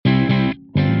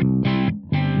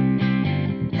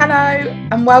Hello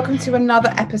and welcome to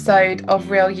another episode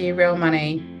of Real You, Real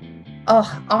Money.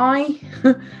 I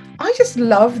just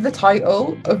love the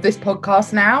title of this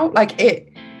podcast now. Like,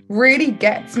 it really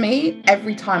gets me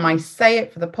every time I say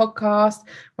it for the podcast,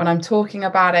 when I'm talking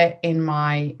about it in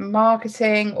my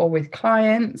marketing or with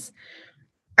clients.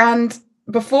 And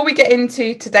before we get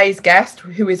into today's guest,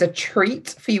 who is a treat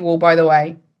for you all, by the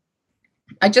way,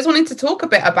 I just wanted to talk a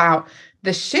bit about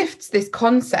the shifts this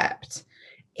concept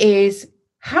is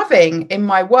having in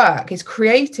my work, is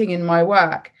creating in my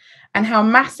work, and how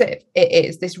massive it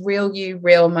is, this real you,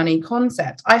 real money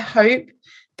concept. I hope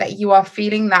that you are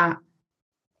feeling that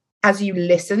as you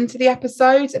listen to the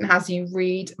episodes and as you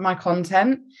read my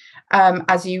content,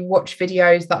 as you watch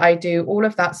videos that I do, all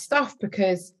of that stuff,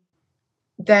 because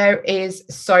there is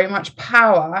so much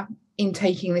power in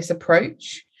taking this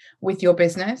approach with your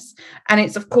business. And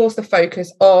it's, of course, the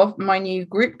focus of my new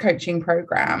group coaching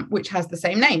program, which has the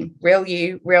same name, Real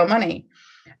You, Real Money.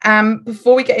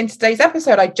 Before we get into today's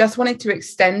episode, I just wanted to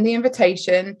extend the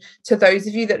invitation to those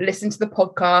of you that listen to the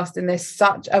podcast. And there's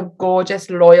such a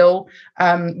gorgeous, loyal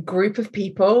group of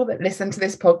people that listen to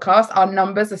this podcast. Our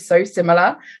numbers are so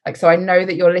similar. So I know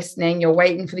that you're listening, you're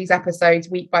waiting for these episodes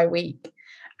week by week.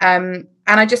 And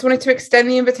I just wanted to extend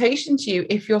the invitation to you,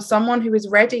 if you're someone who is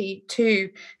ready to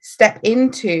step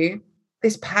into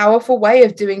this powerful way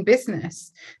of doing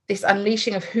business, this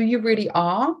unleashing of who you really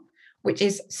are, which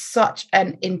is such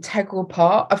an integral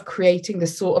part of creating the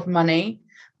sort of money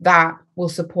that will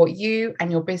support you and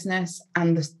your business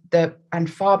and and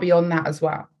far beyond that as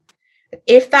well.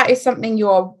 If that is something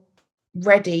you're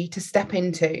ready to step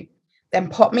into, then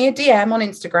pop me a DM on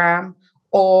Instagram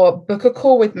or book a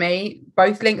call with me.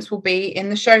 Both links will be in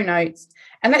the show notes.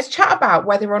 And let's chat about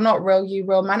whether or not Real You,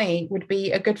 Real Money would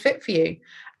be a good fit for you.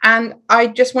 And I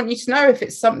just want you to know if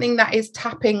it's something that is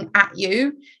tapping at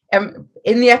you.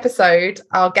 In the episode,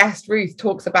 our guest Ruth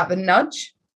talks about the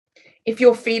nudge. If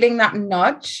you're feeling that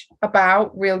nudge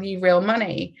about Real You, Real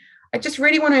Money, I just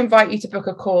really want to invite you to book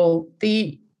a call.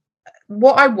 The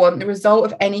result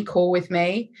of any call with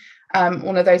me,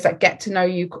 one of those that get to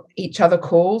know each other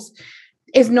calls,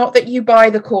 is not that you buy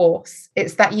the course.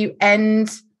 It's that you end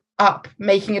up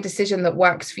making a decision that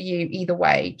works for you either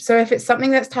way. So if it's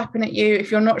something that's tapping at you,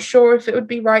 if you're not sure if it would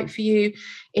be right for you,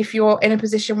 if you're in a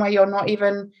position where you're not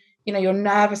even, you're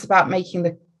nervous about making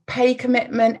the pay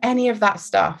commitment, any of that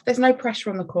stuff, there's no pressure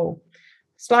on the call.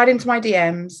 Slide into my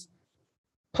DMs,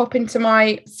 pop into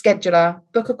my scheduler,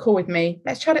 book a call with me.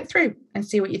 Let's chat it through and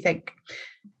see what you think.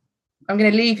 I'm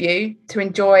going to leave you to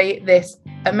enjoy this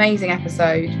amazing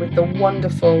episode with the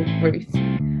wonderful Ruth.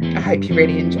 I hope you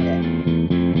really enjoy it.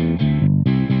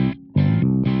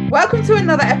 Welcome to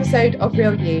another episode of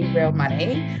Real You, Real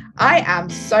Money. I am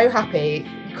so happy.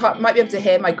 You might be able to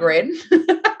hear my grin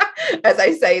as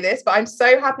I say this, but I'm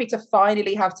so happy to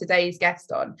finally have today's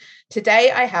guest on.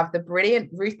 Today, I have the brilliant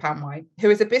Ruth Panwhite, who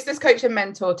is a business coach and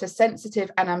mentor to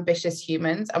sensitive and ambitious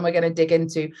humans. And we're going to dig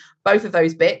into both of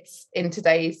those bits in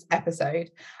today's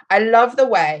episode. I love the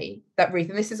way that Ruth,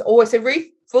 and this is always, so Ruth,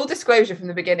 full disclosure from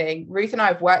the beginning, Ruth and I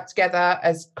have worked together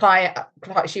as client.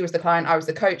 She was the client, I was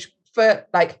the coach for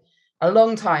a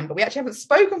long time, but we actually haven't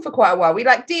spoken for quite a while. We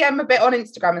DM a bit on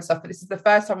Instagram and stuff, but this is the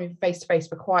first time we've been face to face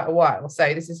for quite a while.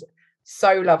 So this is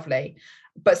so lovely.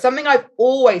 But something I've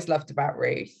always loved about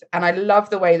Ruth, and I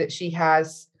love the way that she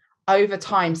has over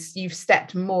time, you've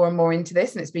stepped more and more into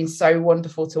this, and it's been so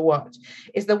wonderful to watch,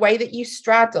 is the way that you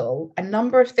straddle a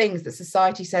number of things that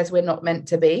society says we're not meant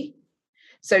to be.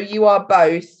 So you are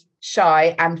both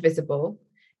shy and visible.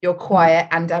 You're quiet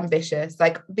and ambitious,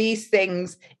 these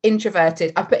things,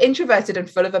 introverted. I've put introverted and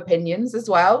full of opinions as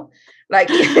well.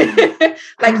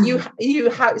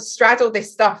 You straddle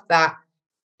this stuff that,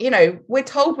 we're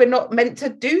told we're not meant to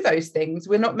do those things.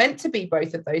 We're not meant to be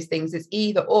both of those things. It's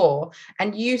either or.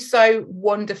 And you so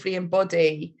wonderfully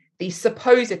embody these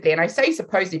supposedly, and I say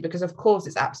supposedly because of course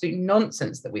it's absolute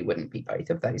nonsense that we wouldn't be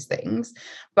both of those things,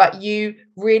 but you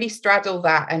really straddle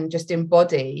that and just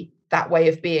embody that way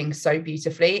of being so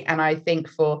beautifully. And I think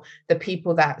for the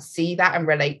people that see that and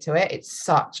relate to it, it's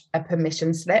such a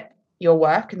permission slip, your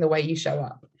work and the way you show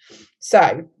up.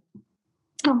 So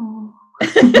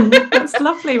that's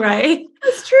lovely, right?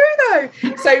 It's true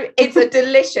though. So it's a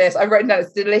delicious, I wrote down,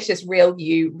 it's a delicious real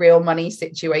you, real money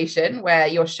situation where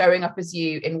you're showing up as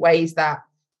you in ways that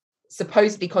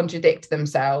supposedly contradict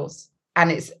themselves,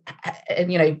 and it's,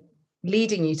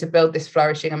 leading you to build this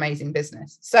flourishing, amazing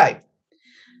business. So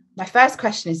my first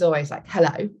question is always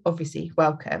hello, obviously,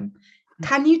 welcome.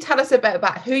 Can you tell us a bit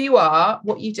about who you are,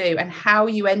 what you do, and how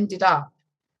you ended up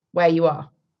where you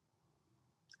are?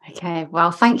 Okay,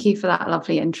 well, thank you for that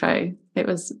lovely intro.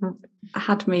 It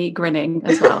had me grinning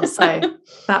as well. So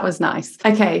that was nice.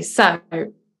 Okay, so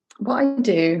what I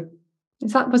do,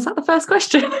 was that the first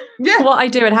question? Yeah. What I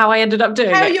do and how I ended up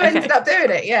doing it. How you ended up doing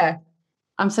it, yeah.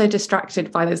 I'm so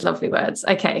distracted by those lovely words.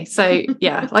 Okay, so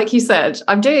yeah, like you said,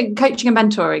 I'm doing coaching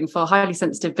and mentoring for highly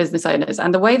sensitive business owners.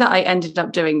 And the way that I ended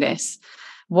up doing this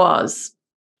was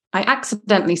I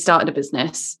accidentally started a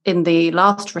business in the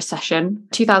last recession,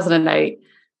 2008.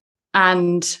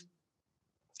 And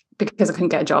because I couldn't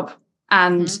get a job,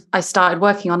 and I started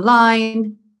working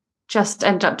online, just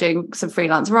ended up doing some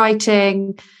freelance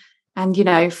writing,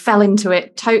 and fell into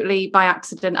it totally by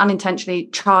accident, unintentionally,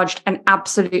 charged an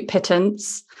absolute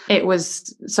pittance. I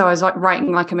was like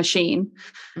writing like a machine,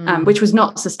 which was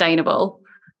not sustainable.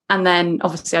 And then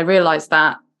obviously I realized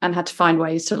that and had to find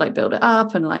ways to like build it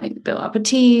up and like build up a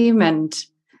team, and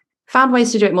found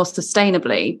ways to do it more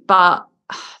sustainably. But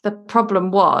the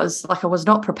problem was, like, I was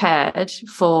not prepared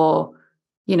for,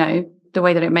 the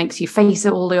way that it makes you face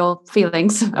all your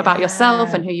feelings about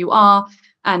yourself and who you are.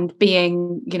 And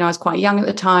being, I was quite young at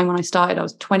the time when I started. I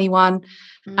was 21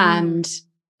 and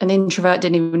an introvert,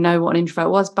 didn't even know what an introvert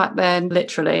was back then,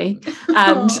 literally.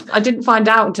 And I didn't find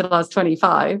out until I was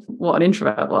 25 what an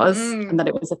introvert was and that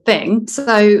it was a thing.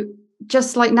 So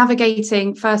just like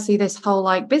navigating firstly this whole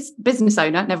like business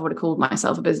owner, never would have called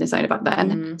myself a business owner back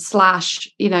then,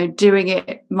 / doing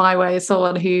it my way as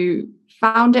someone who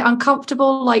found it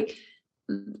uncomfortable. Like,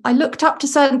 I looked up to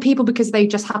certain people because they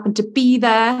just happened to be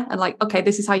there and like, okay,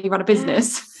 this is how you run a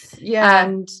business.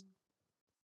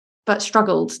 But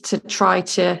struggled to try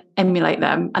to emulate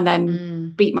them, and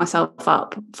then beat myself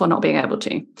up for not being able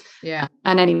to.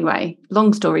 And anyway,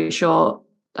 long story short,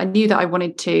 I knew that I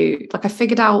wanted to, like, I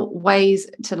figured out ways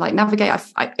to like navigate.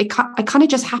 I kind of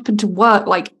just happened to work.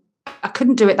 Like, I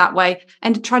couldn't do it that way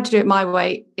and tried to do it my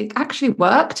way. It actually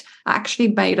worked. I actually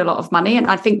made a lot of money. And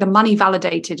I think the money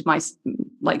validated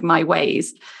my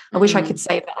ways. I wish I could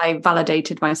say that I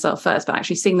validated myself first, but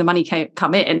actually seeing the money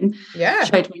come in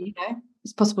showed me,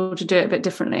 it's possible to do it a bit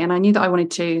differently. And I knew that I wanted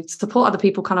to support other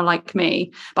people kind of like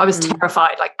me, but I was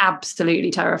terrified, like absolutely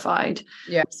terrified.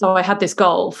 So I had this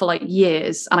goal for like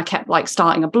years, and I kept like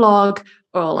starting a blog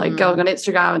or like going on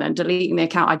Instagram and then deleting the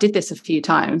account. I did this a few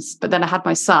times, but then I had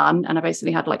my son and I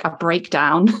basically had like a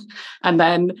breakdown, and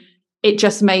then it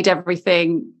just made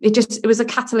everything, it was a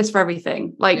catalyst for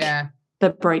everything. Like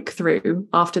the breakthrough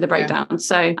after the breakdown.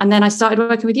 So, and then I started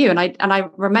working with you, and I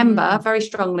remember very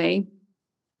strongly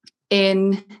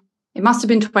it must have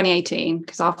been 2018,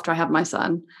 because after I had my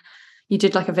son, you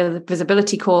did like a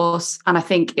visibility course. And I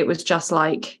think it was just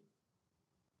like,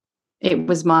 it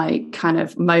was my kind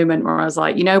of moment where I was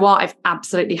like, you know what, I've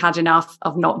absolutely had enough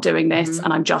of not doing this,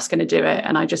 and I'm just going to do it.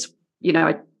 And I just,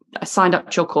 I signed up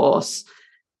to your course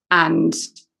and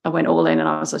I went all in, and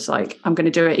I was just like, I'm going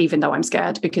to do it even though I'm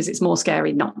scared, because it's more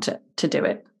scary not to do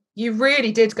it. You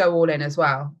really did go all in as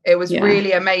well. It was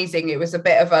really amazing. It was a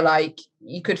bit of a, like,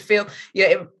 you could feel,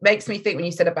 it makes me think when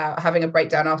you said about having a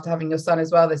breakdown after having your son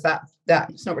as well, there's that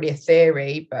it's not really a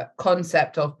theory, but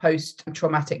concept of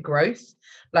post-traumatic growth.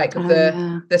 Like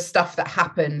the stuff that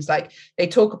happens, like they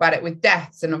talk about it with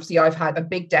deaths. And obviously I've had a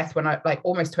big death when I, like,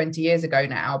 almost 20 years ago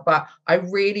now, but I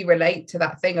really relate to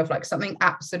that thing of like something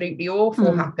absolutely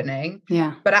awful happening.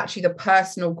 But actually the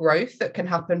personal growth that can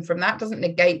happen from that doesn't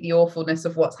negate the awfulness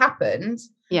of what's happened.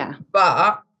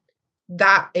 But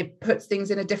that it puts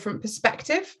things in a different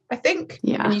perspective, I think.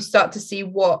 And you start to see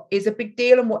what is a big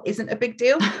deal and what isn't a big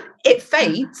deal. It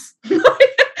fades.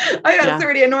 I know that's a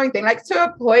really annoying thing. Like, to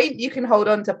a point, you can hold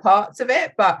on to parts of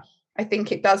it, but I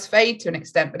think it does fade to an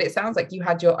extent. But it sounds like you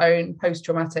had your own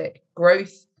post-traumatic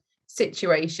growth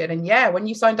situation. And when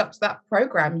you signed up to that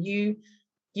program, you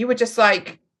were just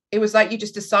like, it was like you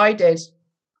just decided,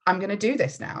 I'm going to do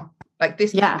this now. Like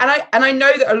this. And I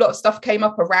know that a lot of stuff came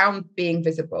up around being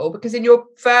visible, because in your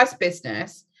first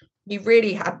business, you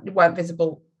really weren't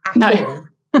visible at all.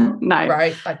 No.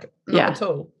 Right? Like, not at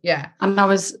all. And I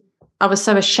was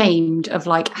so ashamed of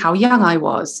like how young I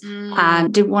was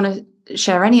and didn't want to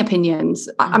share any opinions.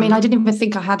 I mean, I didn't even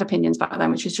think I had opinions back then,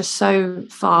 which is just so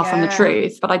far from the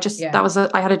truth. But I just,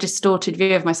 I had a distorted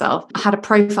view of myself. I had a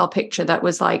profile picture that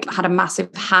was like, had a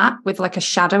massive hat with like a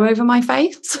shadow over my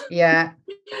face.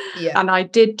 And I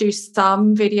did do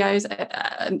some videos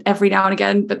every now and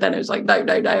again, but then it was like, no.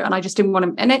 And I just didn't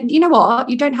want to. And you know what?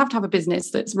 You don't have to have a business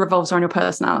that revolves around your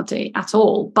personality at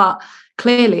all. But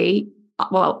clearly,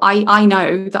 well, I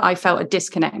know that I felt a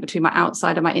disconnect between my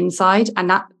outside and my inside. And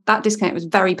that disconnect was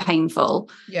very painful.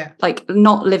 Like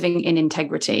not living in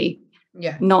integrity,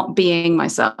 not being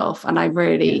myself. And I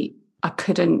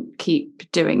couldn't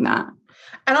keep doing that.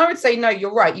 And I would say, no,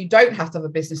 you're right. You don't have to have a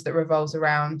business that revolves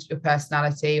around your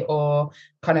personality or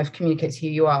kind of communicates who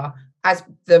you are. As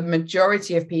the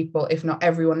majority of people, if not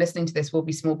everyone listening to this, will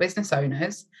be small business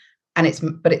owners. And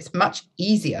it's much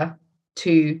easier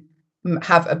to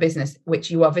have a business which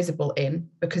you are visible in,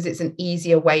 because it's an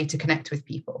easier way to connect with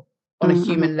people on a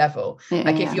human level.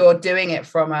 If you're doing it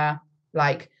from a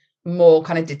like more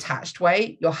kind of detached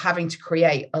way, you're having to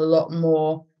create a lot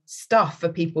more stuff for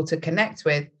people to connect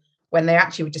with, when they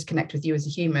actually would just connect with you as a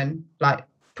human, like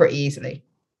pretty easily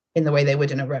in the way they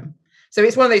would in a room. So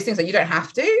it's one of those things that you don't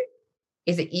have to.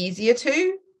 Is it easier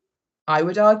to? I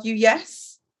would argue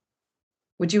yes.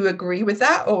 Would you agree with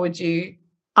that, or would you?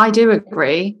 I do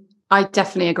agree. I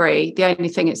definitely agree. The only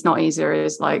thing it's not easier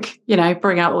is like,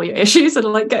 bring out all your issues and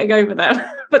like getting over them.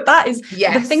 But that is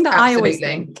the thing that I always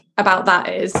think about that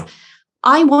is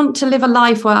I want to live a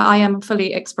life where I am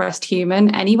fully expressed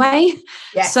human anyway.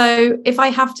 Yes. So if I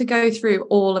have to go through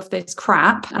all of this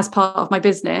crap as part of my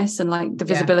business and like the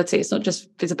visibility, it's not just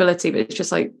visibility, but it's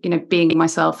just like, being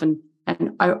myself and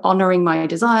honoring my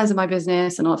desires in my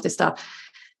business and all of this stuff,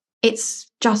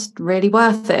 it's just really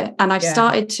worth it. And I've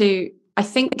started to, I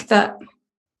think that,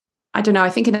 I don't know, I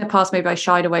think in the past, maybe I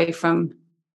shied away from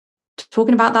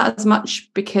talking about that as much,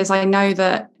 because I know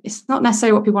that it's not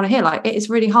necessarily what people want to hear. Like, it is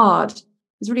really hard.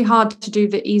 It's really hard to do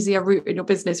the easier route in your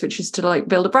business, which is to like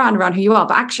build a brand around who you are.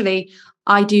 But actually,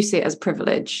 I do see it as a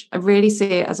privilege. I really see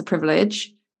it as a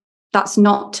privilege. That's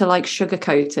not to like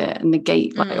sugarcoat it and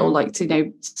negate or like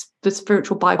to, the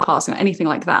spiritual bypassing or anything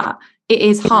like that. It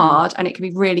is hard and it can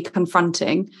be really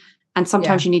confronting. And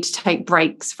sometimes you need to take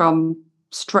breaks from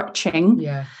stretching.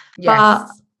 Yeah.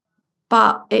 Yes.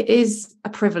 But it is a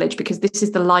privilege, because this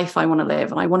is the life I want to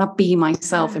live and I want to be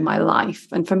myself in my life.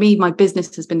 And for me, my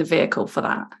business has been the vehicle for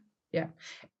that. Yeah.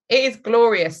 It is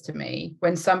glorious to me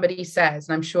when somebody says,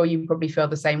 and I'm sure you probably feel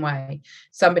the same way,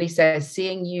 somebody says,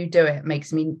 seeing you do it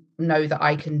makes me know that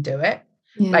I can do it.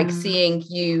 Yeah. Like seeing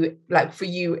you, like for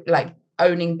you, like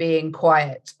owning being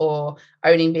quiet or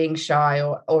owning being shy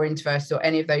or introverted or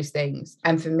any of those things.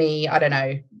 And for me, I don't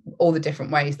know, all the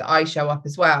different ways that I show up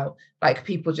as well. Like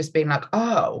people just being like,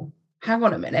 oh, hang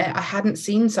on a minute, I hadn't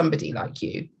seen somebody like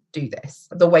you do this,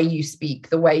 the way you speak,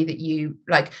 the way that you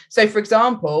like. So for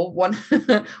example,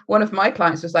 one of my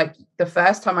clients was like, the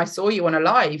first time I saw you on a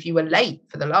live, you were late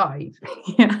for the live.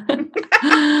 Yeah.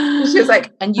 She was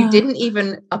like, and you didn't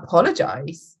even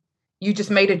apologize. You just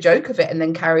made a joke of it and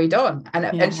then carried on.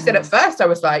 And she said, at first I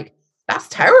was like, that's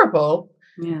terrible.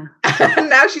 Yeah. And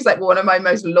now she's like one of my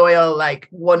most loyal, like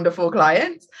wonderful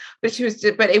clients. But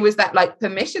it was that like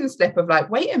permission slip of like,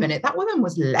 wait a minute, that woman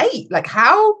was late. Like,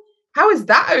 how is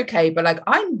that okay? But like,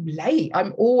 I'm late.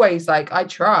 I'm always like, I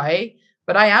try,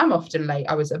 but I am often late.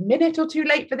 I was a minute or two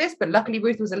late for this, but luckily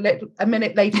Ruth was a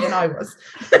minute later than I was.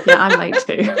 Yeah, I'm late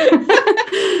too.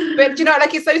 But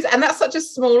like it's those, and that's such a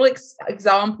small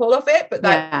example of it. But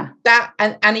that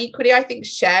and equally, I think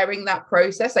sharing that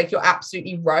process, like you're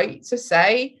absolutely right to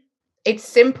say, it's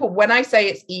simple. When I say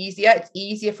it's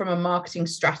easier from a marketing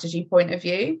strategy point of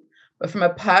view, but from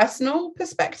a personal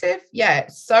perspective,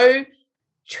 it's so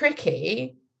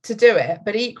tricky to do it.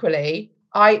 But equally,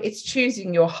 it's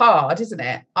choosing your hard, isn't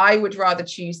it? I would rather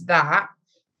choose that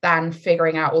than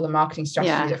figuring out all the marketing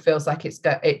strategy that feels like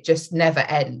it just never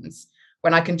ends,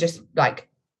 when I can just like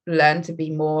learn to be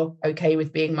more okay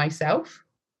with being myself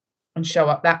and show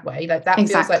up that way. Like that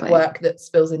feels like work that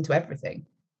spills into everything.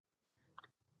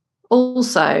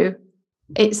 Also,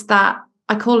 it's that,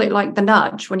 I call it like the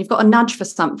nudge. When you've got a nudge for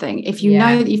something, if you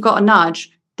know that you've got a nudge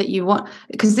that you want,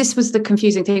 because this was the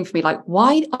confusing thing for me, like,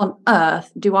 why on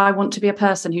earth do I want to be a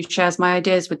person who shares my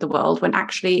ideas with the world when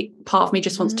actually part of me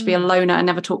just wants to be a loner and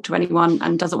never talk to anyone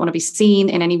and doesn't want to be seen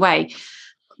in any way?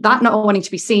 That not wanting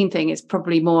to be seen thing is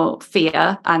probably more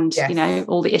fear and,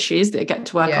 all the issues that I get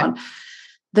to work on.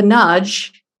 The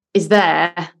nudge is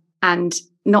there, and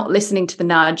not listening to the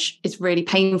nudge is really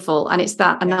painful. And it's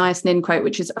that Anais Nin quote,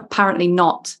 which is apparently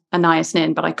not Anais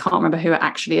Nin, but I can't remember who it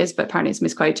actually is, but apparently it's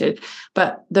misquoted.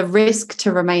 But the risk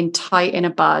to remain tight in a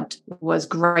bud was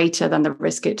greater than the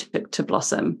risk it took to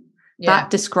blossom. That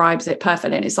describes it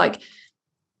perfectly. And it's like,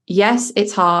 yes,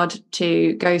 it's hard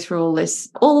to go through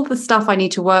all the stuff I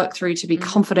need to work through to be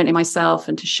confident in myself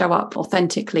and to show up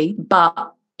authentically,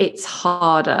 but it's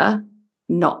harder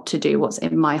not to do what's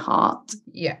in my heart.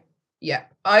 Yeah.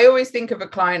 I always think of a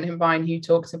client of mine who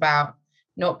talks about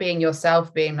not being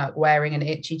yourself, being like wearing an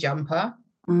itchy jumper.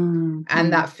 And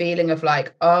that feeling of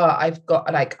like, I've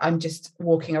got like, I'm just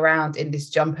walking around in this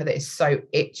jumper that is so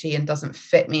itchy and doesn't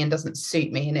fit me and doesn't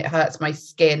suit me and it hurts my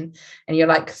skin, and you're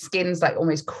like, skin's like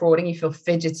almost crawling, you feel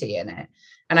fidgety in it.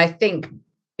 And I think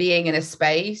being in a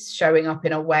space, showing up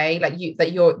in a way like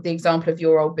the example of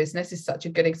your old business is such a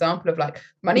good example of like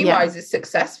money-wise is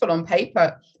successful on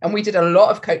paper. And we did a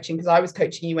lot of coaching because I was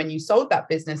coaching you when you sold that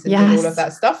business and did all of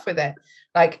that stuff with it.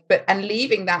 Like, and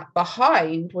leaving that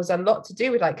behind was a lot to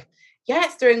do with like, yeah,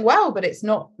 it's doing well, but it's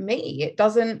not me. It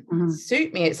doesn't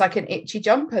suit me. It's like an itchy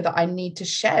jumper that I need to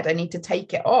shed. I need to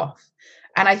take it off.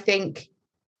 And I think,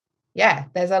 yeah,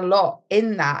 there's a lot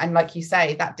in that. And like you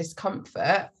say, that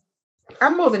discomfort,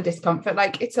 and more than discomfort,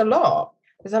 like it's a lot.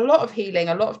 There's a lot of healing,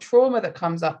 a lot of trauma that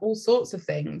comes up, all sorts of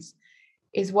things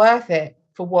is worth it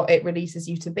for what it releases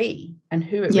you to be and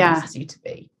who it releases you to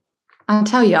be. I'll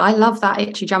tell you, I love that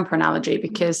itchy jumper analogy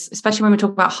because especially when we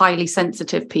talk about highly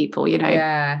sensitive people, you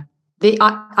know,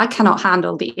 I cannot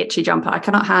handle the itchy jumper. I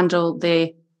cannot handle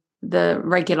the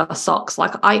regular socks.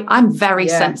 Like I'm very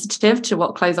sensitive to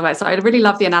what clothes I wear. So I really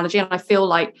love the analogy. And I feel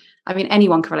like, I mean,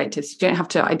 anyone can relate to this. You don't have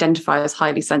to identify as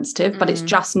highly sensitive, but it's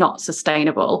just not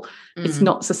sustainable. It's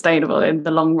not sustainable in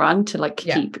the long run to like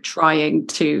keep trying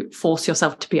to force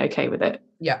yourself to be okay with it.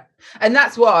 Yeah. And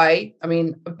that's why, I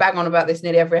mean, I bang on about this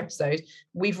nearly every episode.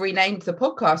 We've renamed the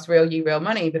podcast Real You, Real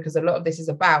Money, because a lot of this is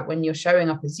about when you're showing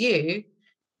up as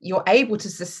you're able to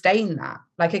sustain that.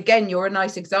 Like, again, you're a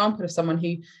nice example of someone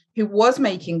who was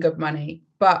making good money,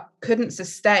 but couldn't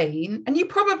sustain. And you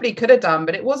probably could have done,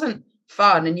 but it wasn't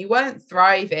fun and you weren't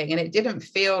thriving and it didn't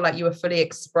feel like you were fully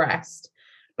expressed.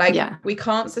 Like we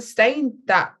can't sustain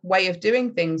that way of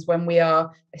doing things when we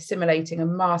are assimilating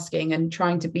and masking and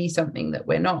trying to be something that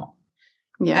we're not.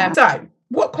 So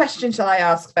what question shall I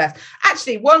ask first?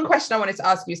 Actually, one question I wanted to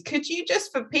ask you is, could you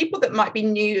just, for people that might be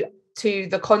new to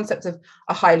the concept of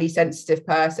a highly sensitive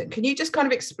person, can you just kind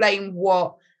of explain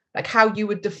how you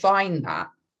would define that?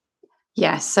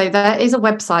 Yes, so there is a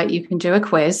website you can do a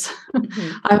quiz.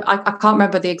 I can't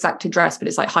remember the exact address, but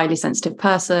it's like highly sensitive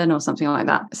person or something like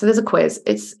that. So there's a quiz.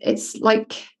 It's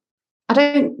like, I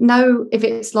don't know if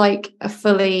it's like a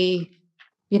fully,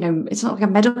 it's not like a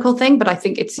medical thing, but I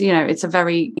think it's, it's a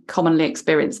very commonly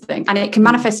experienced thing. And it can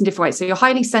manifest in different ways. So you're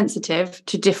highly sensitive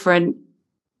to different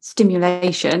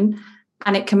stimulation.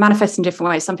 And it can manifest in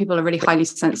different ways. Some people are really highly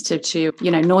sensitive to,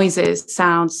 noises,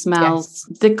 sounds, smells,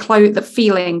 the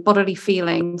feeling, bodily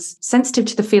feelings, sensitive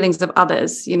to the feelings of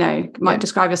others. Might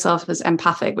describe yourself as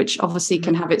empathic, which obviously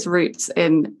can have its roots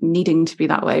in needing to be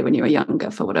that way when you were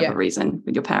younger for whatever reason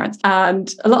with your parents.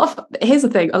 And here's the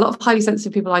thing, a lot of highly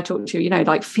sensitive people I talk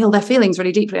to, feel their feelings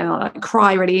really deeply and like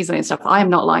cry really easily and stuff. I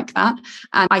am not like that.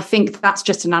 And I think that's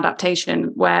just an adaptation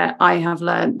where I have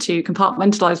learned to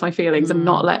compartmentalize my feelings and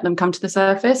not let them come to the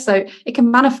surface. So it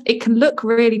can look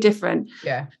really different,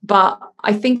 but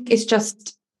I think it's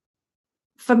just,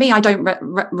 for me, I don't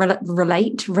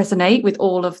resonate with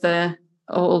all of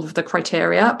the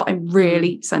criteria, but I'm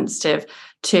really sensitive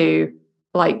to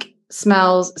like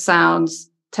smells, sounds,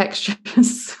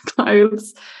 textures,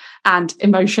 clothes, and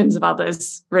emotions of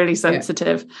others. Really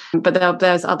sensitive. But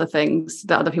there's other things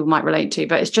that other people might relate to,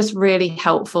 but it's just really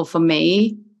helpful for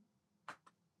me.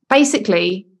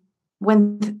 Basically,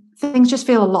 when things just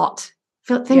feel a lot.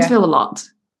 Things feel a lot.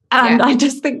 And I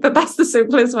just think that that's the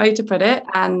simplest way to put it.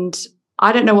 And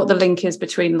I don't know what the link is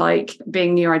between like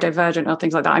being neurodivergent or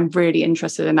things like that. I'm really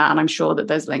interested in that. And I'm sure that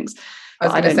there's links. I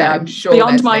was going to say, I'm sure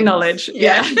beyond my links. knowledge.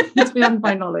 Yeah. It's beyond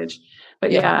my knowledge. But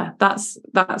that's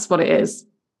what it is.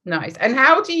 Nice. And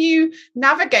how do you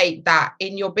navigate that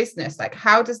in your business? Like,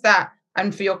 how does that,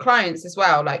 and for your clients as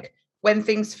well, like, when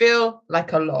things feel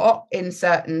like a lot in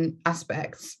certain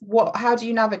aspects, how do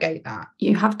you navigate that?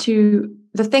 You have to,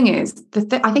 the thing is,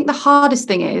 I think the hardest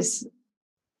thing is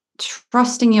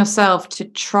trusting yourself to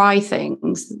try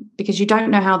things because you don't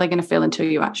know how they're going to feel until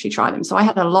you actually try them. So I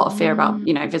had a lot of fear about,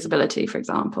 visibility, for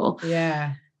example.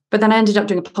 Yeah. But then I ended up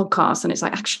doing a podcast and it's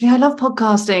like, actually, I love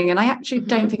podcasting and I actually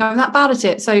don't think I'm that bad at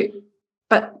it. So,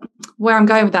 but where I'm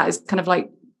going with that is kind of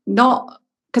like not,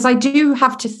 because I do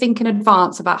have to think in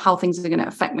advance about how things are going to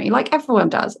affect me, like everyone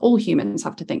does. All humans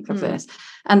have to think of this.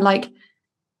 And like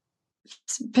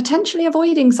potentially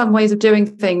avoiding some ways of doing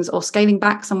things or scaling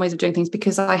back some ways of doing things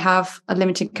because I have a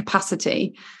limited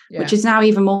capacity, which is now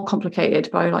even more complicated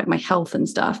by like my health and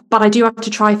stuff. But I do have to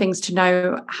try things to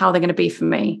know how they're going to be for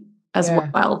me as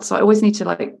well. So I always need to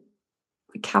like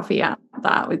caveat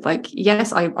that with like,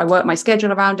 yes, I work my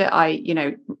schedule around it.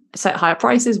 I, set higher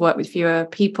prices, work with fewer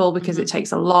people because it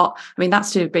takes a lot. I mean,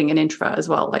 that's to do with being an introvert as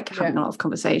well, like having a lot of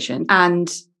conversation. And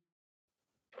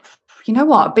you know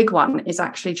what? A big one is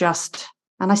actually just,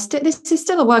 and this is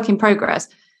still a work in progress,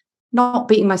 not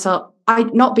beating myself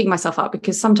up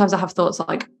because sometimes I have thoughts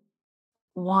like,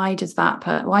 why is that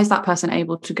person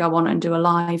able to go on and do a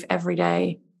live every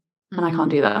day and I can't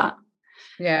do that?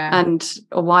 And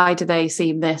or why do they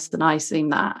seem this and I seem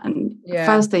that? And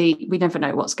firstly, we never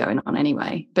know what's going on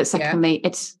anyway. But secondly,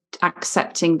 it's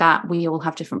accepting that we all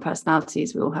have different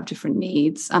personalities, we all have different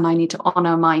needs, and I need to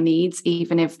honor my needs,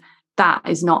 even if that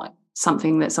is not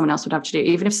something that someone else would have to do.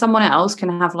 Even if someone else can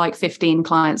have like 15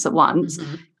 clients at once,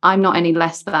 I'm not any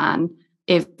less than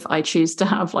if I choose to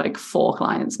have like 4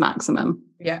 clients maximum.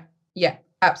 Yeah,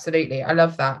 absolutely. I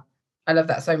love that. I love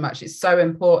that so much. It's so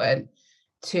important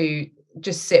to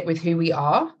just sit with who we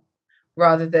are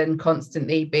rather than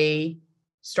constantly be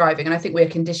striving. And I think we're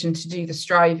conditioned to do the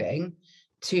striving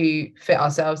to fit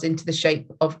ourselves into the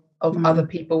shape of other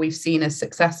people we've seen as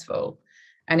successful,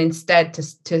 and instead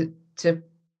to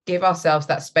give ourselves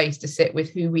that space to sit with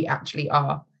who we actually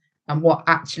are and what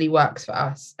actually works for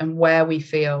us, and where we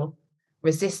feel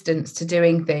resistance to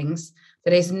doing things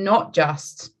that is not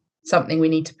just something we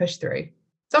need to push through.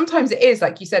 Sometimes it is,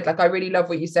 like you said, like I really love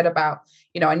what you said about,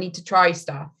 I need to try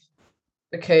stuff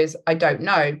because I don't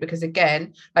know. Because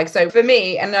again, like, so for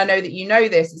me, and I know that you know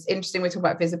this, it's interesting we're talking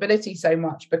about visibility so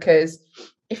much, because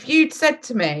if you'd said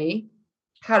to me,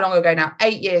 how long ago now,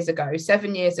 8 years ago,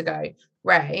 7 years ago,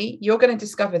 Ray, you're going to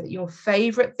discover that your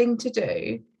favorite thing to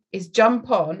do is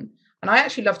jump on, and I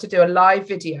actually love to do a live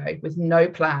video with no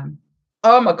plan.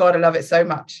 Oh my God, I love it so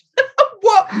much.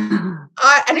 What?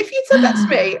 And if you'd said that to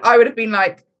me, I would have been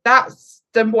like, that's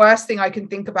the worst thing I can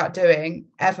think about doing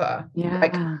ever.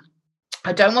 Like,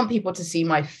 I don't want people to see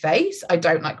my face. I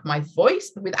don't like my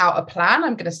voice. Without a plan,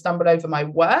 I'm going to stumble over my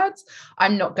words.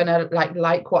 I'm not going to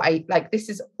like what I like. This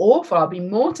is awful. I'll be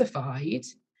mortified.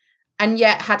 And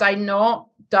yet, had I not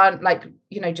done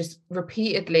just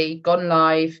repeatedly gone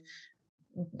live,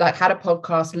 like had a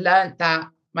podcast, learned that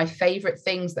my favorite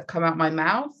things that come out my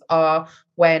mouth are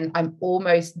when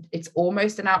it's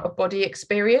almost an out of body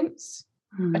experience.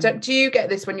 Do you get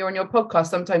this when you're on your podcast?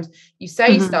 Sometimes you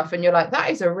say stuff and you're like, that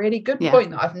is a really good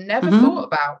point that I've never thought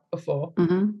about before.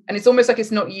 And it's almost like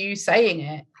it's not you saying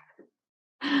it.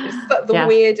 It's the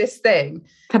weirdest thing.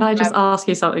 Can I just ask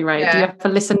you something, Ray? Do you ever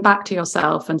listen back to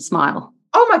yourself and smile?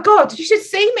 Oh my God, you should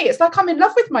see me. It's like I'm in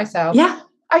love with myself. Yeah.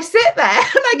 I sit there and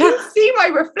I can see my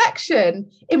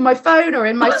reflection in my phone or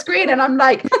in my screen, and I'm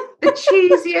like the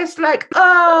cheesiest, like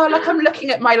I'm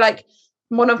looking at my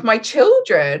one of my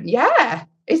children. Yeah.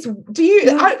 I love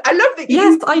that.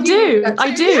 Yes, I do.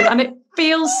 Yeah. And it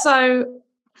feels so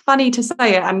funny to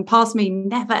say it, and past me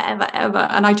never, ever, ever.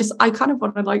 And I kind of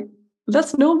want to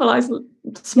let's normalize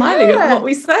smiling at what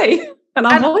we say and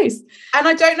our voice. And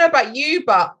I don't know about you,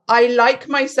 but I like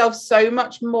myself so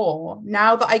much more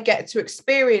now that I get to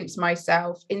experience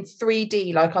myself in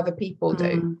 3D like other people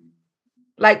do.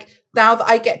 Like, now that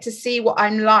I get to see what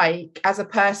I'm like as a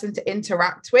person to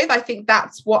interact with, I think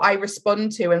that's what I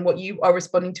respond to, and what you are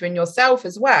responding to in yourself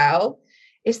as well,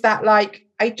 is that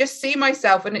I just see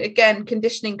myself. And again,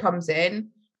 conditioning comes in.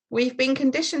 We've been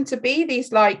conditioned to be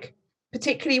these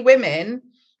particularly women,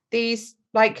 these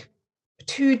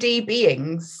 2D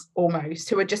beings almost,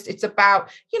 who are just, it's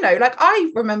about,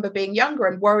 I remember being younger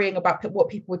and worrying about what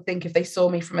people would think if they saw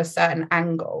me from a certain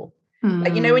angle.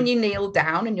 When you kneel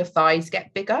down and your thighs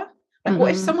get bigger,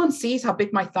 what if someone sees how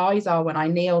big my thighs are when I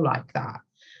kneel like that?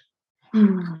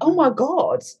 Oh my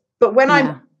God. But when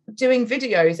I'm doing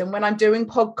videos and when I'm doing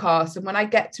podcasts and when I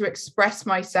get to express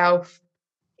myself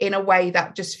in a way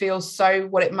that just feels so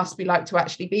what it must be like to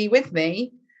actually be with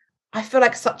me, I feel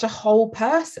like such a whole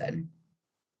person.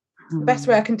 It's the best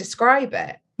way I can describe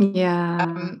it. Yeah,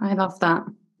 I love that.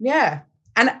 Yeah.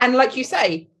 And like you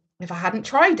say, if I hadn't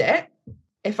tried it,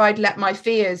 if I'd let my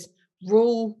fears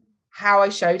rule how I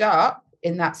showed up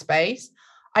in that space,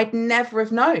 I'd never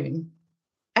have known,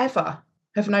 ever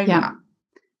have known that.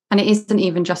 And it isn't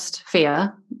even just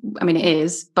fear. I mean, it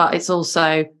is, but it's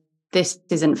also, this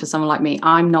isn't for someone like me.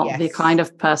 I'm not the kind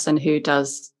of person who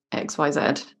does X, Y,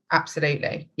 Z.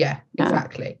 Absolutely. Yeah,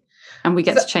 exactly. And we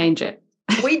get to change it.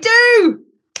 We do.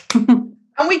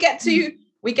 And we get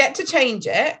to change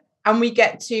it. And we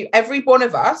get to, every one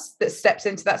of us that steps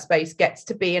into that space gets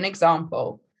to be an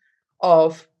example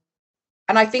of,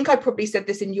 and I think I probably said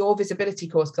this in your visibility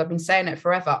course, because I've been saying it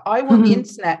forever. I want the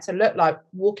internet to look like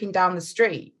walking down the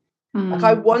street. Like,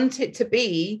 I want it to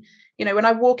be, when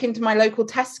I walk into my local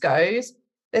Tesco's,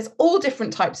 there's all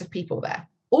different types of people there,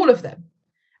 all of them.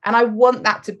 And I want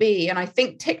that to be, and I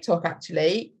think TikTok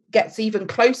actually gets even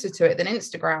closer to it than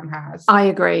Instagram has. I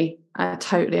agree. I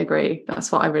totally agree. That's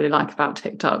what I really like about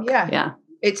TikTok. Yeah.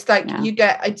 It's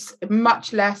it's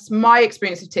much less, my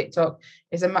experience of TikTok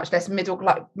is a much less middle,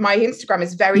 my Instagram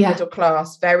is very middle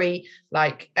class, very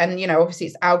and obviously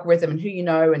it's algorithm and who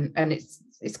and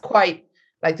it's quite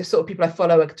like the sort of people I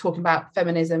follow are talking about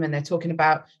feminism and they're talking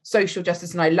about social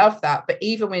justice, and I love that. But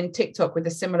even when TikTok, with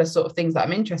the similar sort of things that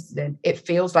I'm interested in, it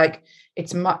feels like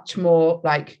it's much more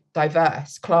like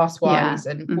diverse, class wise,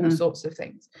 and all sorts of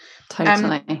things.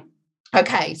 Totally.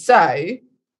 Okay, so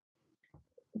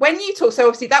when you talk, so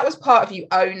obviously that was part of you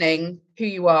owning who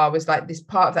you are, was like this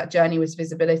part of that journey was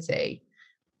visibility.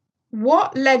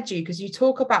 What led you, because you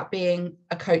talk about being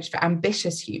a coach for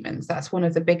ambitious humans, that's one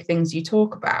of the big things you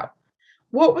talk about.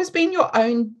 What has been your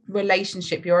own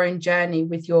relationship, your own journey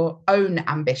with your own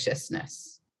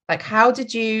ambitiousness? Like, how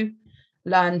did you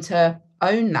learn to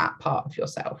own that part of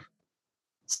yourself?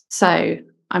 So,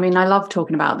 I mean, I love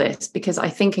talking about this because I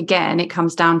think, again, it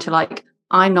comes down to like,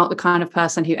 I'm not the kind of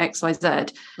person who X, Y, Z.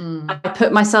 I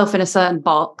put myself in a certain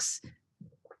box.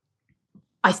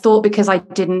 I thought because I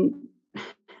couldn't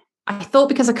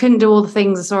do all the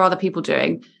things I saw other people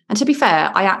doing. And to be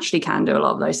fair, I actually can do a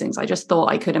lot of those things. I just thought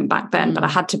I couldn't back then, but I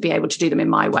had to be able to do them in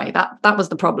my way. That was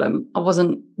the problem. I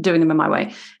wasn't doing them in my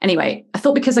way. Anyway, I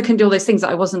thought because I couldn't do all those things that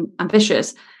I wasn't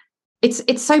ambitious.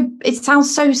 It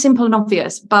sounds so simple and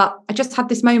obvious, but I just had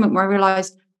this moment where I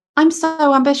realized I'm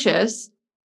so ambitious,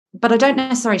 but I don't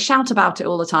necessarily shout about it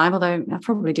all the time, although I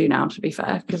probably do now, to be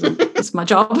fair, because it's my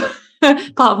job,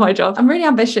 part of my job. I'm really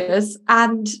ambitious,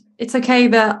 and it's okay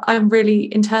that I'm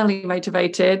really internally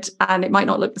motivated, and it might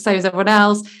not look the same as everyone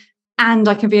else, and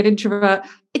I can be an introvert.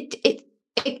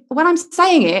 When I'm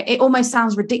saying it, it almost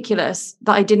sounds ridiculous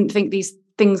that I didn't think these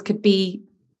things could be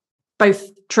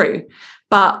both true.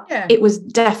 But It was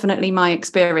definitely my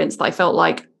experience that I felt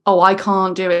like, oh, I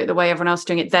can't do it the way everyone else is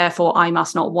doing it, therefore I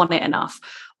must not want it enough.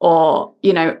 Or,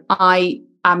 you know, I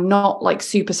am not like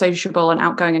super sociable and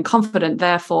outgoing and confident,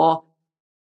 therefore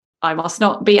I must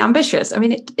not be ambitious. I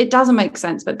mean, it doesn't make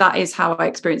sense, but that is how I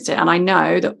experienced it. And I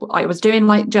know that I was doing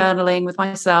like journaling with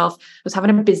myself, I was having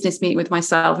a business meeting with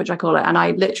myself, which I call it. And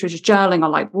I literally just journaling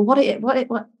on like,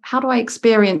 well, how do I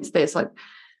experience this? Like,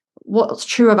 what's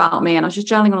true about me? And I was just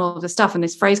journaling on all of this stuff. And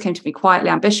this phrase came to me, quietly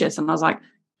ambitious. And I was like, oh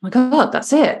my God,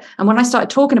 that's it. And when I started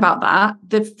talking about that,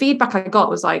 the feedback I got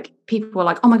was like, people were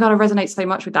like, oh my God, I resonate so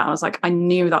much with that. And I was like, I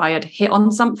knew that I had hit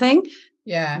on something.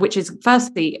 Yeah. Which is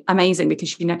firstly amazing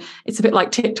because, you know, it's a bit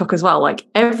like TikTok as well. Like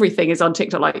everything is on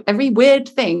TikTok. Like every weird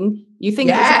thing you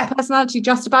think is a personality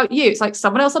just about you. It's like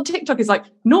someone else on TikTok is like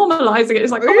normalizing it.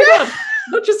 It's like, oh my God,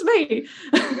 not just me.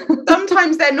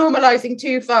 Sometimes they're normalizing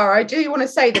too far. I do want to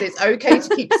say that it's okay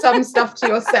to keep some stuff to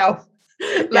yourself.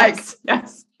 Like,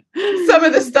 yes. Some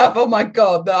of the stuff, oh my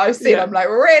God, that I've seen, I'm like,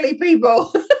 really,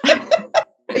 people?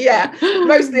 Yeah,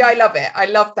 mostly I love it. I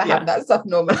love to have that stuff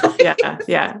normalized.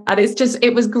 Yeah. And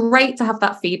it was great to have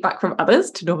that feedback from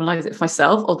others to normalize it for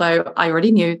myself, although I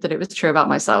already knew that it was true about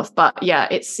myself. But yeah,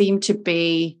 it seemed to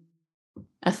be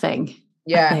a thing.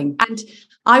 Yeah. And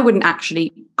I wouldn't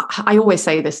actually, I always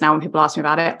say this now when people ask me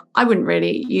about it, I wouldn't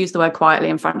really use the word quietly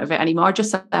in front of it anymore. I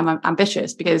just say I'm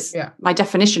ambitious because my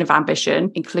definition of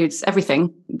ambition includes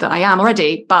everything that I am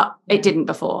already, but it didn't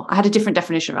before. I had a different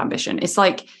definition of ambition. It's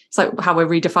like how we're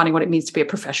redefining what it means to be a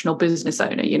professional business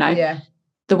owner, you know? Yeah.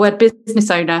 The word business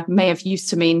owner may have used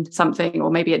to mean something, or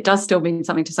maybe it does still mean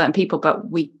something to certain people, but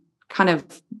we kind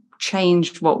of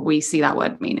changed what we see that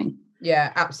word meaning.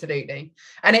 Yeah, absolutely.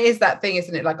 And it is that thing,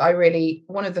 isn't it? Like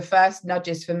one of the first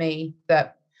nudges for me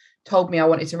that told me I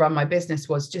wanted to run my business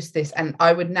was just this. And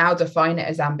I would now define it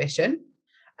as ambition.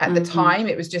 At the time,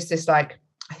 it was just this, like,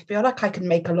 I feel like I can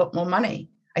make a lot more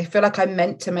money. I feel like I'm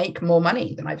meant to make more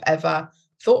money than I've ever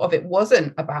thought of. It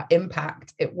wasn't about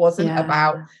impact. It wasn't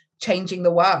about changing the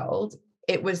world.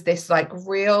 It was this like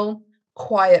real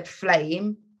quiet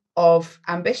flame of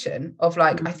ambition of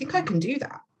like, I think I can do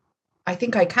that. I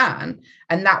think I can.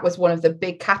 And that was one of the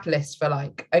big catalysts for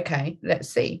like, okay, let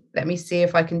me see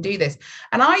if I can do this.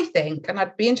 And I think, and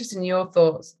I'd be interested in your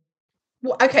thoughts.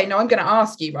 Well, okay, no, I'm going to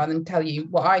ask you rather than tell you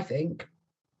what I think.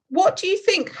 What do you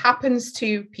think happens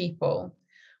to people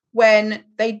when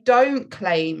they don't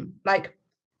claim like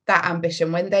that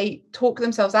ambition, when they talk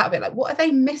themselves out of it? Like, what are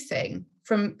they missing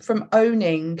from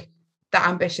owning that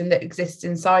ambition that exists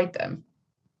inside them?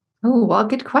 Oh, well,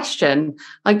 good question.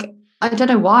 Like, I don't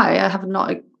know why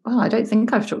I don't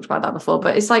think I've talked about that before,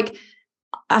 but it's like,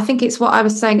 I think it's what I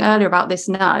was saying earlier about this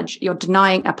nudge. You're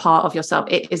denying a part of yourself.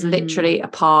 It is literally a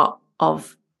part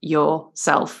of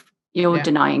yourself. You're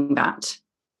denying that.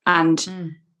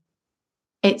 And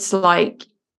it's like,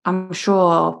 I'm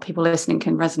sure people listening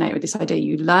can resonate with this idea.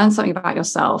 You learn something about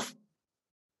yourself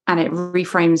and it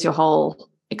reframes your whole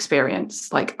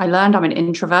experience. Like I learned I'm an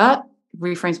introvert,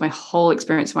 reframes my whole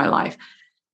experience of my life.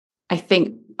 I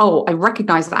think, I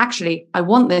recognize that actually I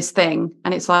want this thing.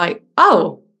 And it's like,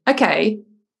 oh, okay.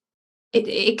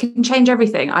 it can change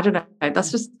everything. I don't know.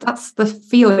 That's the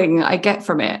feeling I get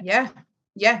from it.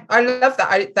 Yeah, I love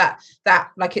that.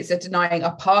 That like it's a denying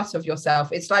a part of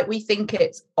yourself. It's like we think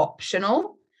it's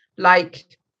optional.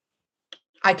 Like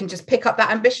I can just pick up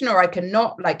that ambition, or I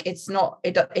cannot. Like it's not.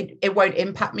 It won't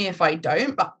impact me if I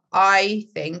don't. But I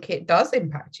think it does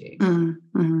impact you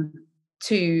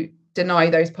to deny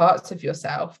those parts of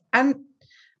yourself, and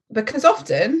because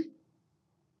often,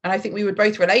 and I think we would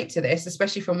both relate to this,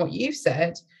 especially from what you've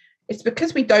said. It's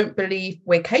because we don't believe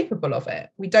we're capable of it.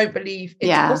 We don't believe it's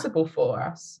possible for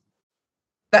us.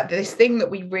 That this thing that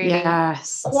we really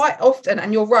quite often,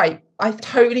 and you're right, I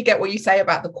totally get what you say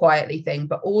about the quietly thing,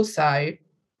 but also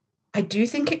I do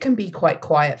think it can be quite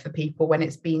quiet for people when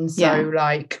it's been so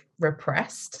like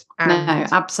repressed. And no,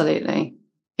 absolutely.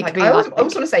 Like, I always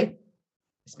want to say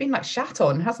it's been like shat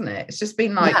on, hasn't it? It's just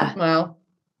been like, well,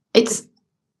 it's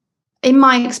in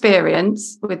my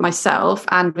experience with myself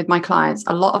and with my clients,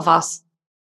 a lot of us,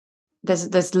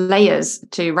 there's layers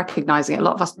to recognizing it. A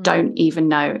lot of us don't even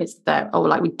know it's there, or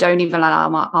like we don't even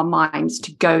allow our minds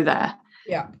to go there.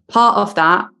 Yeah. Part of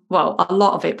that, well, a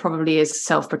lot of it probably is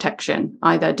self-protection,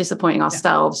 either disappointing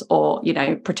ourselves or,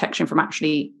 protection from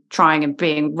actually trying and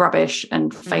being rubbish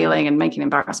and failing and making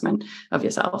embarrassment of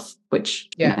yourself, which,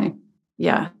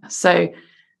 So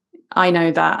I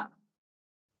know that,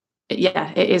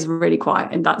 it is really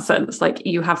quiet in that sense. Like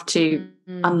you have to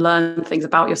unlearn things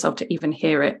about yourself to even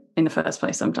hear it in the first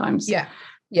place sometimes.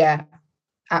 Yeah,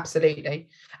 absolutely.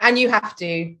 And you have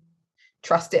to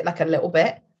trust it like a little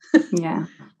bit. And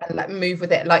like move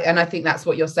with it. Like, and I think that's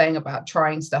what you're saying about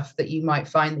trying stuff that you might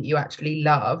find that you actually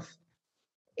love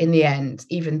in the end,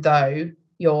 even though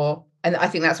and I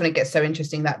think that's when it gets so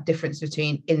interesting, that difference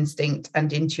between instinct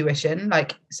and intuition.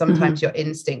 Like sometimes your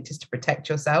instinct is to protect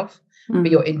yourself, but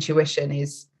your intuition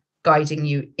is guiding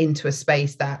you into a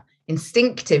space that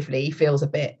instinctively feels a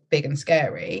bit big and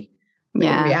scary, but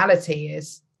in reality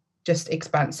is just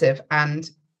expansive and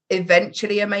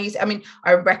eventually amazing. I mean,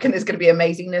 I reckon there's going to be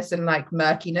amazingness and like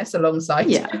murkiness alongside.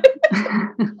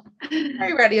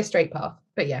 Very rarely a straight path,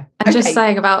 but and just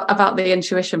saying about the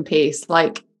intuition piece,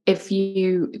 like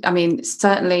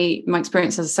certainly my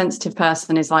experience as a sensitive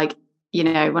person is like, when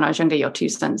I was younger, you're too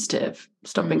sensitive,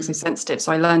 stop being so sensitive.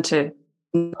 So I learned to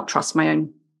not trust my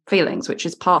own feelings, which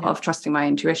is part of trusting my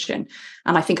intuition.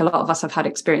 And I think a lot of us have had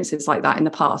experiences like that in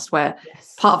the past where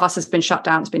part of us has been shut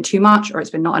down, it's been too much or it's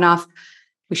been not enough.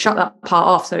 We shut that part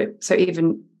off. So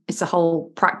even it's a whole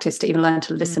practice to even learn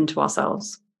to listen to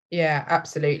ourselves. Yeah,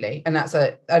 absolutely.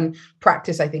 And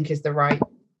practice, I think, is the right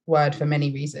word for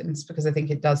many reasons, because I think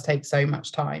it does take so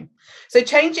much time. So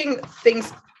changing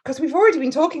things, because we've already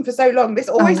been talking for so long, this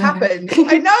always happens.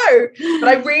 I know, but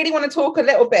I really want to talk a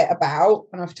little bit about,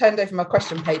 and I've turned over my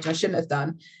question page and I shouldn't have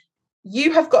done.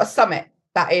 You have got a summit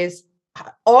that is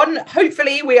on.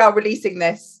 Hopefully we are releasing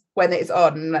this when it's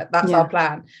on. That's our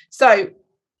plan. So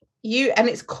and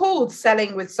it's called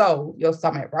Selling with Soul, your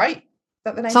summit, right? Is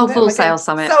that the name of it? Soulful Sales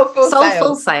Summit.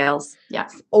 Soulful Sales. Yeah.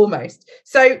 Almost.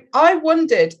 So I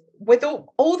wondered, with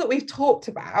all that we've talked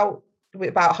about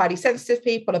highly sensitive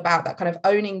people, about that kind of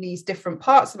owning these different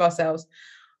parts of ourselves,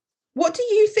 what do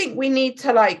you think we need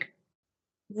to like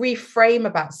reframe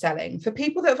about selling for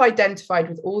people that have identified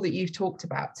with all that you've talked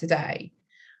about today?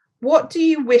 What do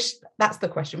you wish, that's the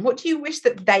question, what do you wish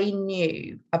that they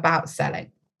knew about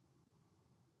selling?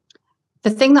 The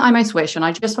thing that I most wish, and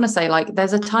I just want to say, like,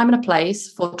 there's a time and a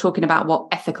place for talking about what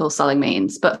ethical selling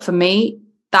means. But for me,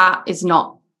 that is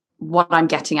not what I'm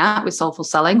getting at with soulful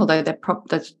selling, although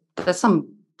there's some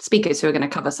speakers who are going to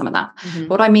cover some of that.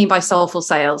 What I mean by soulful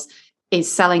sales is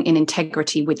selling in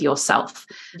integrity with yourself.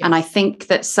 Yes. And I think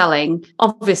that selling,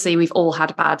 obviously, we've all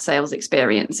had bad sales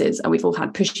experiences and we've all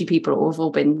had pushy people, or we've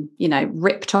all been,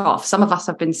 ripped off. Some of us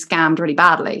have been scammed really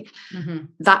badly.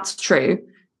 That's true.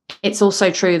 It's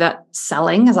also true that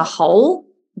selling as a whole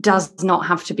does not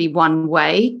have to be one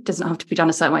way, doesn't have to be done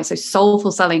a certain way. So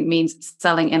soulful selling means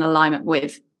selling in alignment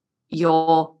with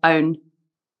your own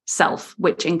self,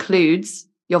 which includes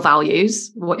your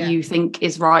values, what you think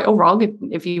is right or wrong,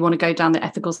 if you want to go down the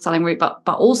ethical selling route, but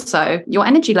also your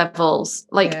energy levels,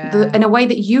 like in a way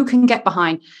that you can get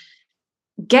behind,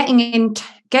 getting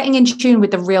in tune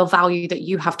with the real value that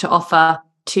you have to offer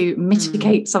to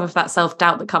mitigate some of that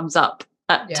self-doubt that comes up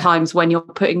at times when you're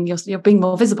being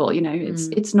more visible.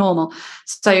 It's normal.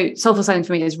 So soulful selling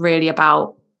for me is really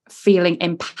about feeling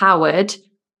empowered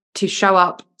to show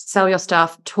up, sell your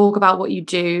stuff, talk about what you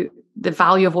do, the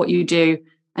value of what you do,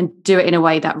 and do it in a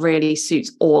way that really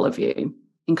suits all of you,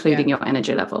 including your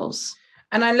energy levels.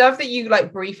 And I love that you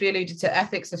briefly alluded to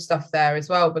ethics of stuff there as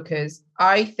well, because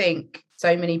I think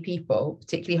so many people,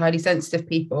 particularly highly sensitive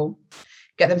people,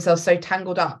 get themselves so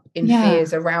tangled up in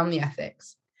fears around the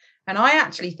ethics. And I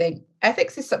actually think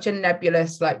ethics is such a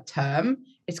nebulous like term.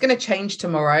 It's going to change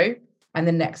tomorrow and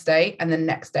the next day and the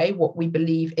next day, what we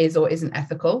believe is or isn't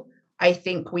ethical. I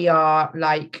think we are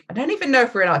like, I don't even know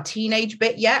if we're in our teenage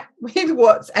bit yet with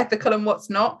what's ethical and what's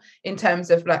not, in terms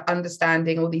of like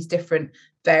understanding all these different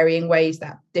varying ways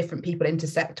that different people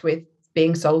intersect with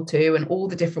being sold to, and all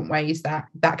the different ways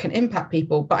that can impact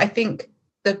people. But I think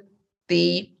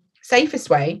the safest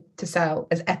way to sell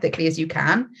as ethically as you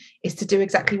can is to do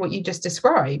exactly what you just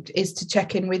described, is to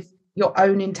check in with your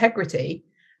own integrity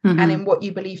and in what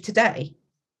you believe today.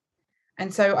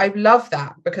 And so I love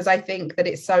that, because I think that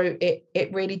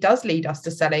it really does lead us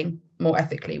to selling more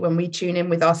ethically when we tune in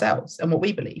with ourselves and what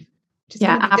we believe.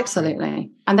 Yeah, absolutely.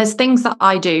 Different. And there's things that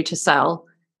I do to sell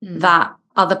that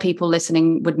other people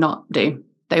listening would not do.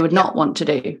 They would not want to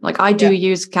do. Like I do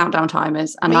use countdown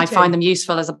timers, and I find them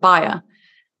useful as a buyer.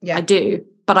 Yeah, I do.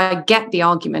 But I get the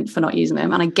argument for not using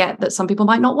them, and I get that some people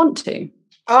might not want to.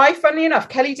 Funnily enough,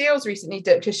 Kelly Deals recently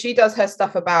did, because she does her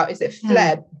stuff about, is it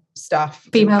FLEB stuff?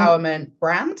 Female empowerment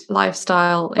brand?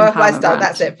 Lifestyle brand.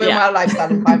 That's it. Female lifestyle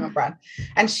empowerment brand.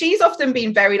 And she's often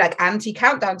been very like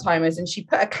anti-countdown timers. And she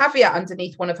put a caveat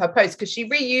underneath one of her posts, because she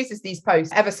reuses these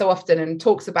posts ever so often and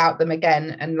talks about them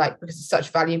again. And like, because it's such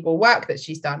valuable work that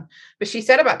she's done. But she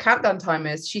said about countdown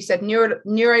timers, she said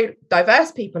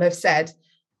neurodiverse people have said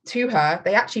to her,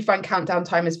 they actually find countdown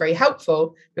timers very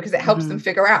helpful because it helps them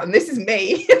figure out, and this is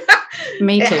me,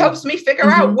 me too. It helps me figure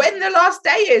out when the last day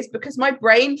is, because my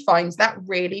brain finds that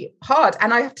really hard.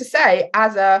 And I have to say,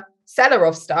 as a seller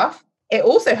of stuff, it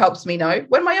also helps me know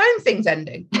when my own thing's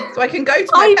ending, so I can go to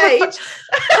my page.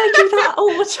 I do that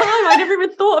all the time. I never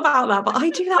even thought about that, but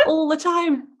I do that all the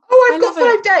time. Oh, I've got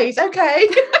 5 days. Okay.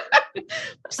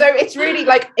 So it's really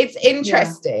like, it's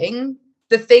interesting.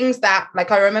 The things that, like,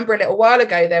 I remember a little while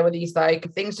ago, there were these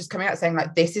like things just coming out saying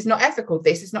like, this is not ethical.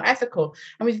 This is not ethical.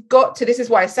 And we've got to, this is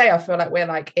why I say, I feel like we're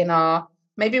like in our,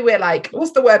 maybe we're like,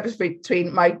 what's the word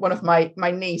between one of my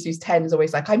niece who's 10 is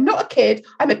always like, I'm not a kid,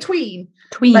 I'm a tween.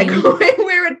 Like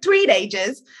we're a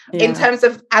teenagers in terms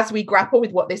of as we grapple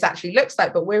with what this actually looks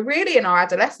like, but we're really in our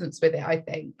adolescence with it, I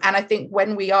think. And I think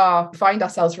when we find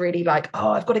ourselves really like,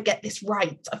 oh, I've got to get this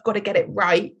right, I've got to get it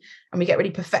right, and we get really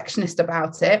perfectionist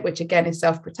about it, which again is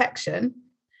self-protection,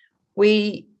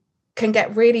 we can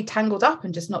get really tangled up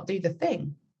and just not do the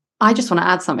thing. I just want to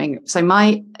add something. So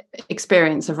my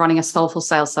experience of running a Soulful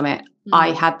Sales Summit,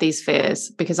 I had these fears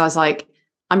because I was like,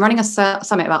 I'm running a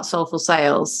summit about soulful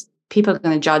sales. People are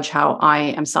going to judge how I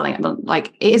am selling it. But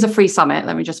like, it is a free summit.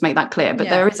 Let me just make that clear. But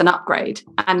there is an upgrade.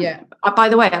 And by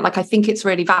the way, like, I think it's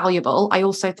really valuable. I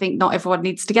also think not everyone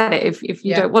needs to get it if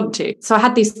you don't want to. So I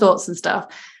had these thoughts and stuff.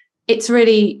 It's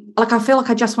really like, I feel like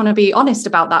I just want to be honest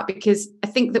about that, because I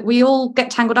think that we all get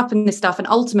tangled up in this stuff. And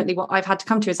ultimately what I've had to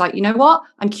come to is like, you know what?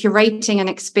 I'm curating an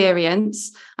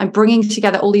experience. I'm bringing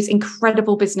together all these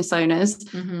incredible business owners,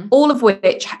 all of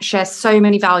which share so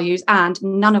many values and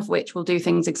none of which will do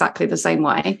things exactly the same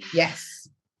way. Yes.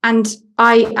 And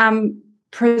I am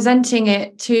presenting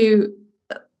it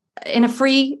in a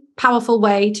free, powerful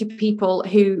way to people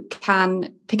who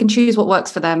can pick and choose what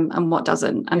works for them and what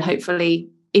doesn't. And hopefully,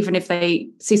 even if they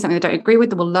see something they don't agree with,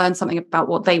 they will learn something about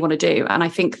what they want to do. And I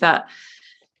think that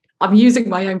I'm using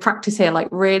my own practice here, like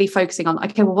really focusing on,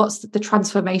 okay, well, what's the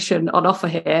transformation on offer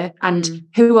here? And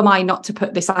who am I not to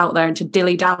put this out there and to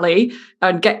dilly-dally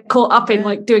and get caught up in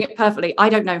like doing it perfectly? I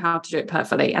don't know how to do it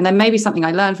perfectly. And there may be something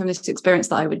I learned from this experience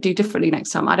that I would do differently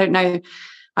next time. I don't know.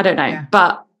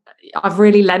 But I've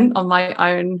really lent on my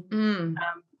own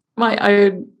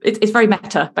it's very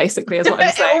meta, basically, is what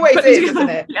I'm saying. It always is, isn't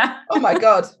it? Yeah. Oh my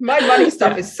God, my money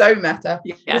stuff is so meta.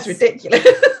 Yes. It's ridiculous.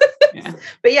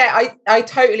 But I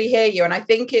totally hear you, and I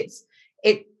think it's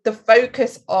the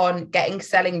focus on getting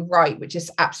selling right, which is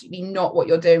absolutely not what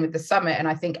you're doing with the summit. And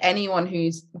I think anyone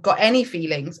who's got any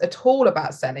feelings at all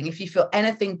about selling, if you feel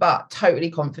anything but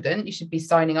totally confident, you should be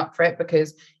signing up for it,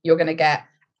 because you're going to get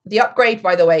the upgrade,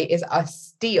 by the way, is a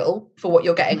steal for what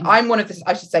you're getting. I'm one of the,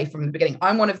 I should say from the beginning,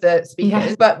 I'm one of the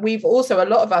speakers, but we've also, a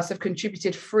lot of us have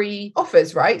contributed free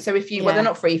offers, right? So if you, well, they're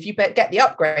not free. If you get the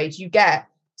upgrade, you get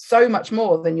so much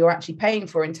more than you're actually paying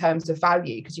for in terms of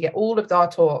value, because you get all of our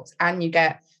talks and you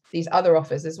get these other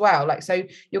offers as well. Like, so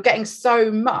you're getting so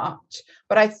much.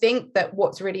 But I think that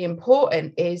what's really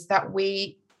important is that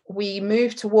we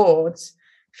move towards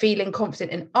feeling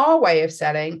confident in our way of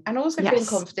selling, and also feeling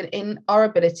confident in our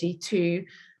ability to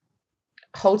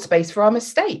hold space for our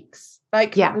mistakes.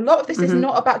 Like a lot of this is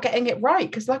not about getting it right,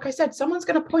 because like I said, someone's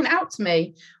going to point out to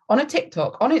me on a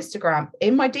TikTok, on Instagram,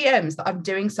 in my DMs, that I'm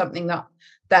doing something that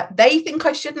that they think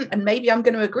I shouldn't, and maybe I'm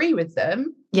going to agree with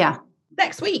them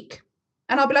next week.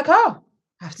 And I'll be like, oh,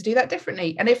 I have to do that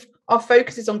differently. And if our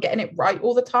focus is on getting it right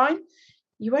all the time,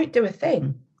 you won't do a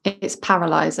thing. It's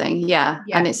paralyzing.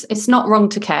 And it's not wrong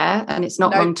to care, and it's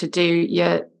not wrong to do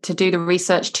the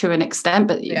research to an extent,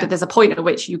 but there's a point at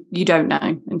which you don't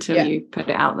know until you put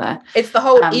it out there. It's the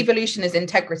whole evolution is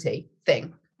integrity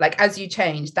thing. Like, as you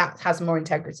change, that has more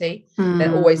integrity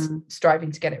than always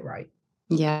striving to get it right.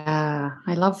 Yeah,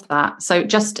 I love that. So I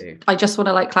just want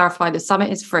to like clarify, the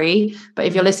summit is free, but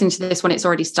if you're listening to this when it's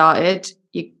already started,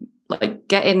 you like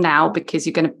get in now, because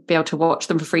you're going to be able to watch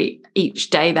them for free each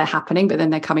day they're happening, but then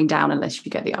they're coming down unless you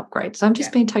get the upgrade. So I'm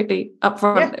just being totally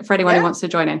upfront for anyone who wants to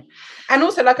join in. And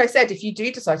also, like I said, if you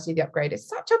do decide to do the upgrade, it's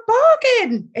such a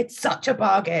bargain. It's such a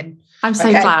bargain. I'm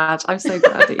so glad. I'm so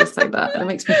glad that you said that. It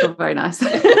makes me feel very nice.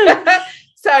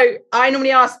 So I normally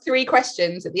ask 3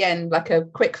 questions at the end, like a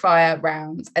quick fire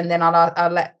round, and then I'll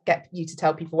get you to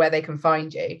tell people where they can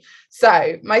find you.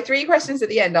 So my 3 questions at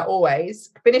the end are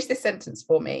always, finish this sentence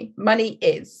for me. Money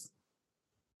is.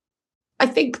 I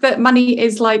think that money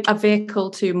is like a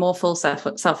vehicle to more full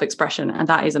self-expression, and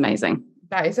that is amazing.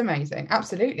 That is amazing.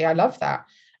 Absolutely. I love that.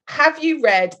 Have you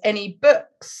read any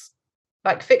books,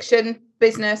 like fiction,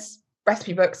 business,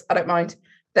 recipe books, I don't mind,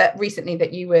 that recently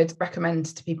that you would recommend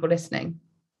to people listening?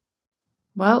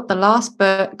 Well, the last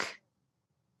book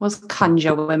was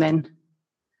Conjure Women.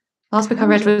 Last book I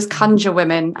read was Conjure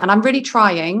Women, and I'm really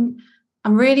trying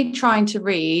to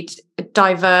read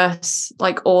diverse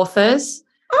like authors.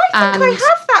 I think I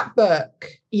have that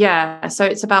book. Yeah, so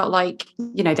it's about like,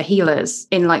 you know, the healers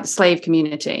in like the slave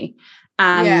community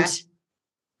and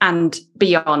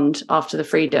beyond after the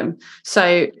freedom.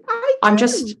 So I'm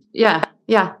just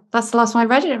that's the last one I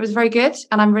read, and it was very good.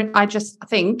 And I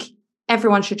think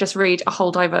everyone should just read a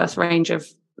whole diverse range of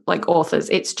like authors.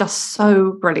 It's just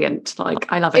so brilliant.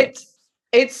 Like, I love it.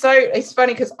 It's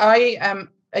funny because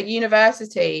at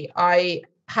university, I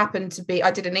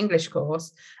did an English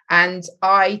course, and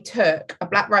I took a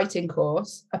Black writing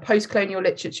course, a post-colonial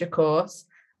literature course,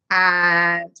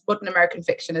 and modern American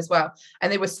fiction as well. And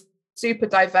they were super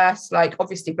diverse. Like,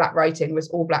 obviously Black writing was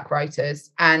all Black writers,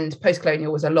 and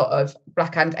post-colonial was a lot of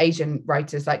Black and Asian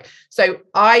writers. Like, so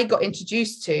I got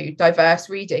introduced to diverse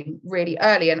reading really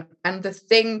early, and the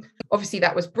thing, obviously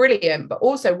that was brilliant, but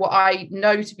also what I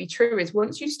know to be true is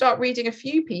once you start reading a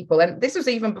few people, and this was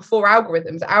even before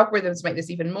algorithms make this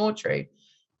even more true,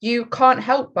 you can't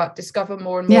help but discover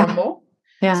more and more and more.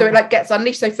 Yeah. So it like gets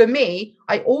unleashed. So for me,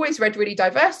 I always read really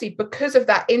diversely because of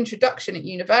that introduction at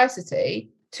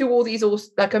university to all these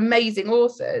like amazing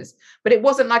authors. But it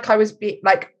wasn't like I was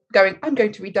going, I'm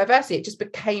going to read diversity. It just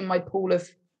became my pool of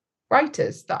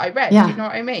writers that I read. Yeah. Do you know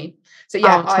what I mean? So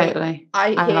totally. I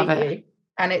hear you.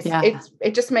 And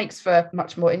it just makes for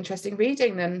much more interesting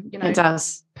reading than, you know, it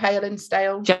does. Pale and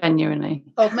stale. Genuinely.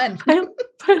 Old men. Pale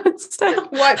and stale.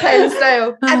 White, pale and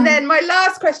stale. And then my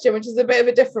last question, which is a bit of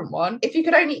a different one. If you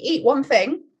could only eat one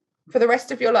thing for the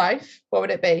rest of your life, what would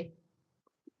it be?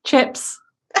 Chips.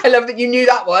 I love that you knew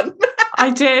that one. I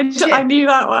did. Chips. I knew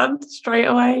that one straight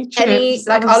away. Chips.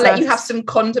 I'll let you have some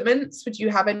condiments. Would you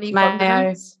have any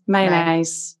condiments?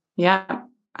 Mayonnaise. Yeah,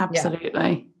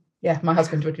 absolutely. Yeah, my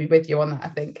husband would be with you on that, I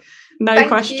think. No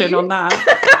question on that.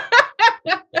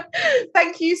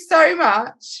 Thank you so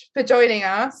much for joining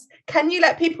us. Can you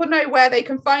let people know where they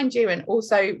can find you? And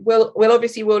also we'll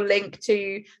link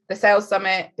to the Sales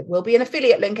Summit. It will be an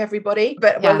affiliate link, everybody,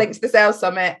 but we'll link to the Sales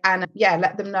Summit, and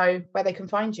let them know where they can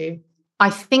find you. I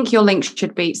think your link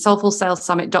should be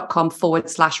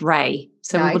soulfulsalessummit.com/Ray.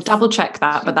 So nice. We will double check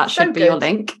that, but that should be your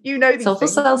link. You know,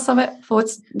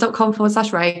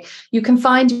 soulfulsalessummit.com/Ray. You can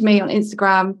find me on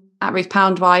Instagram at Ruth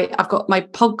Poundwhite. I've got my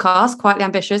podcast, Quietly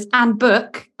Ambitious, and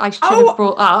book I should have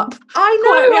brought up. I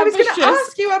know. I was going to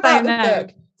ask you about the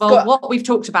book. Well, what we've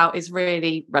talked about is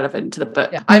really relevant to the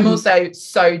book. Yeah. I'm also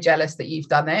so jealous that you've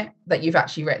done it, that you've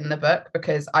actually written the book,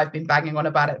 because I've been banging on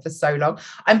about it for so long.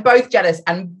 I'm both jealous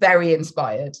and very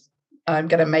inspired. I'm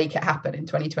going to make it happen in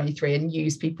 2023 and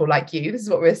use people like you. This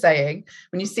is what we're saying.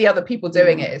 When you see other people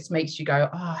doing it, it makes you go,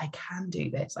 oh, I can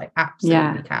do this. I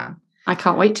absolutely can. I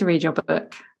can't wait to read your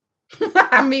book.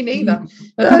 Me neither.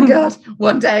 Oh, God.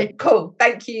 One day. Cool.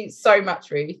 Thank you so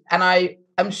much, Ruth. And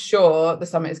I'm sure the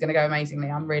summit is going to go amazingly.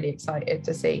 I'm really excited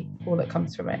to see all that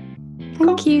comes from it.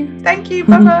 Thank you. Thank you.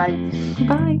 Bye-bye.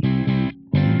 Bye.